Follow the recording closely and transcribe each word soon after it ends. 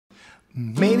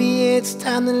Maybe it's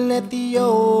time to let the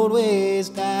old ways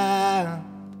die.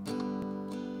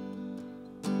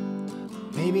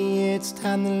 Maybe it's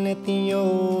time to let the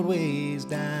old ways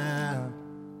die.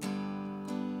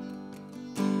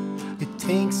 It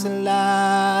takes a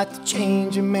lot to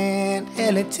change a man.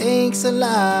 Hell, it takes a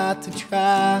lot to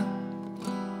try.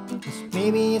 'Cause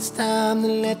maybe it's time to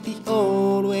let the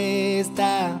old ways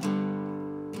die.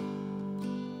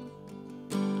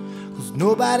 'Cause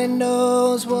nobody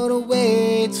knows what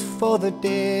awaits for the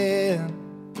dead.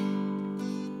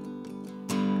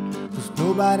 'Cause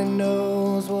nobody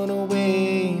knows what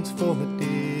awaits for the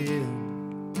dead.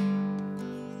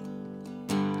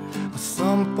 But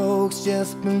some folks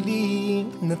just believe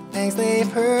in the things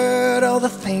they've heard, all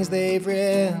the things they've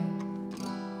read.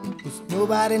 'Cause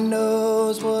nobody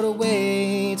knows what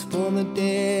awaits for the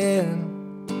dead.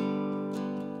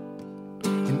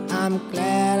 And I'm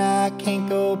glad I can't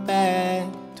go back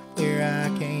to where I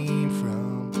came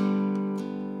from.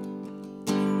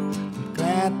 I'm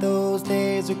glad those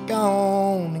days are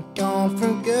gone and gone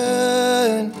for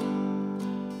good.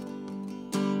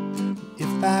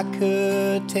 If I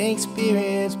could take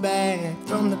spirits back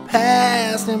from the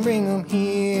past and bring them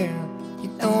here, you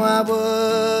know I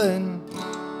would.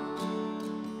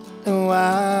 No,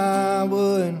 I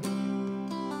would.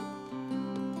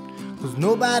 'Cause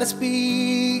nobody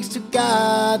speaks to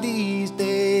God these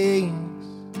days.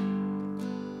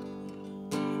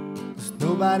 'Cause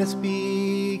nobody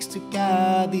speaks to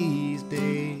God these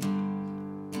days.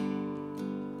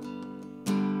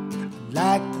 I'd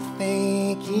like to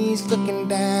think He's looking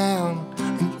down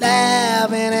and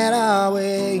laughing at our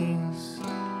ways.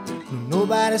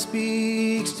 Nobody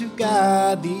speaks to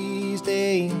God these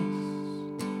days.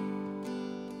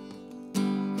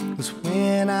 'Cause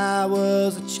when I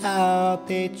was a child,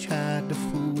 they tried to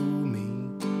fool me.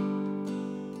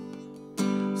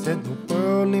 Said the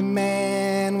worldly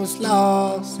man was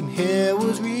lost and hell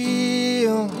was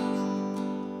real.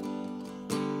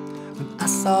 When I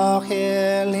saw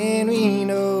hell in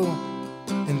Reno,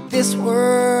 and this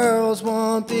world's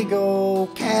one big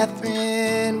old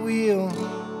Catherine wheel,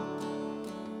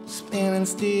 spinning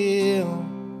still.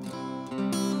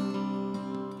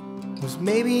 'Cause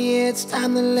maybe it's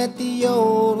time to let the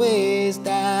old ways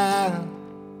die.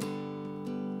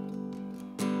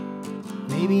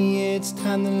 Maybe it's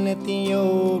time to let the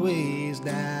old ways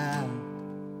die.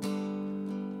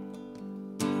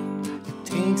 It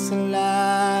takes a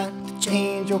lot to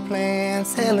change your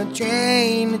plans, hell, a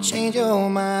drain to change your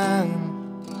mind.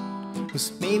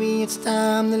 'Cause maybe it's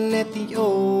time to let the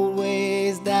old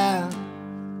ways die.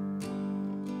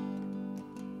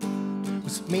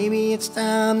 Maybe it's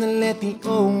time to let the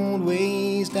old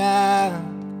ways die.